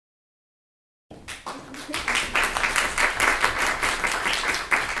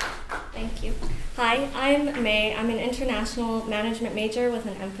Hi, I'm May. I'm an international management major with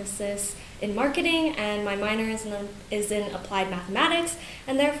an emphasis in marketing, and my minor is in applied mathematics,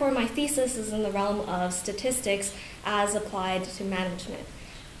 and therefore my thesis is in the realm of statistics as applied to management.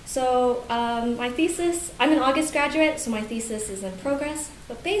 So my thesis, I'm an August graduate, so my thesis is in progress,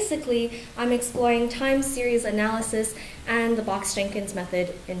 but basically I'm exploring time series analysis and the Box-Jenkins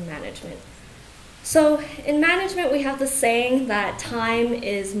method in management. So in management we have the saying that time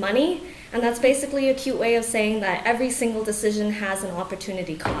is money, and that's basically a cute way of saying that every single decision has an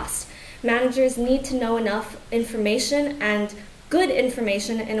opportunity cost. Managers need to know enough information and good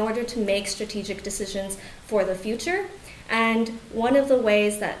information in order to make strategic decisions for the future. And one of the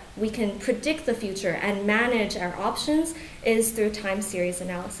ways that we can predict the future and manage our options is through time series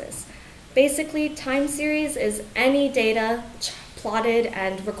analysis. Basically, time series is any data plotted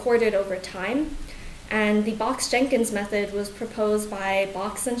and recorded over time. And the Box-Jenkins method was proposed by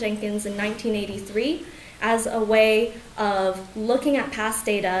Box and Jenkins in 1983 as a way of looking at past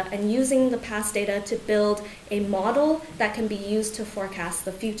data and using the past data to build a model that can be used to forecast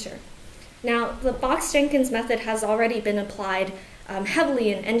the future. Now, the Box-Jenkins method has already been applied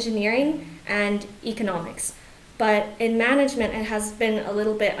heavily in engineering and economics. But in management, it has been a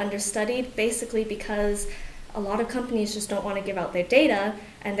little bit understudied, basically because a lot of companies just don't want to give out their data,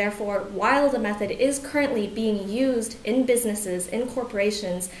 and therefore, while the method is currently being used in businesses, in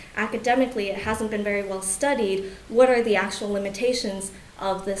corporations, academically it hasn't been very well studied. What are the actual limitations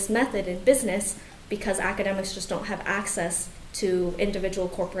of this method in business, because academics just don't have access to individual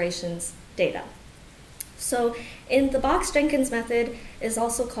corporations' data. So in the Box-Jenkins method is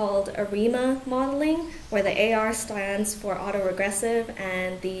also called ARIMA Modeling, where the AR stands for autoregressive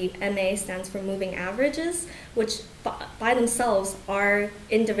and the MA stands for moving averages, which by themselves are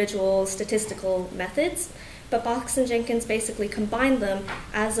individual statistical methods. But Box and Jenkins basically combine them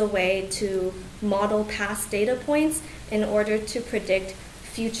as a way to model past data points in order to predict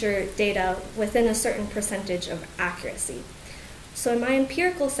future data within a certain percentage of accuracy. So in my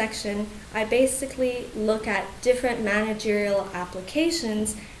empirical section, I basically look at different managerial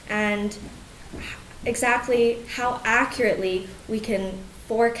applications and exactly how accurately we can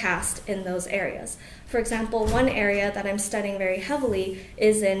forecast in those areas. For example, one area that I'm studying very heavily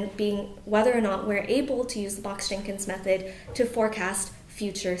is in whether or not we're able to use the Box-Jenkins method to forecast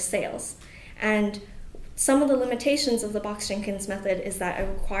future sales. And some of the limitations of the Box-Jenkins method is that it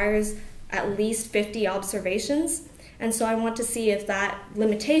requires at least 50 observations. And so I want to see if that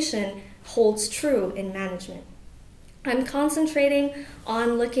limitation holds true in management. I'm concentrating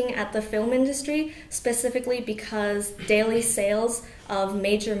on looking at the film industry, specifically because daily sales of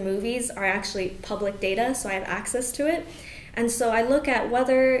major movies are actually public data, so I have access to it. And so I look at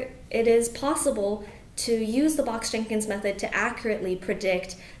whether it is possible to use the Box-Jenkins method to accurately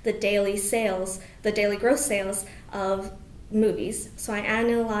predict the daily sales, the daily gross sales of movies. So I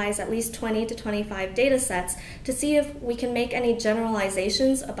analyze at least 20 to 25 data sets to see if we can make any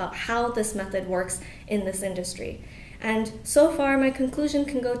generalizations about how this method works in this industry. And so far, my conclusion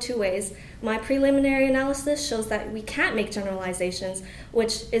can go two ways. My preliminary analysis shows that we can't make generalizations,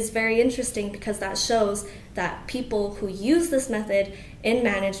 which is very interesting because that shows that people who use this method in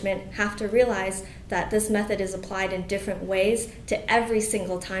management have to realize that this method is applied in different ways to every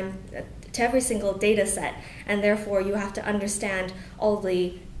single data set, and therefore you have to understand all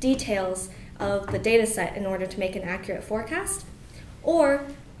the details of the data set in order to make an accurate forecast. Or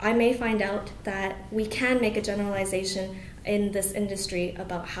I may find out that we can make a generalization in this industry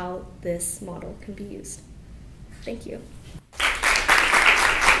about how this model can be used. Thank you.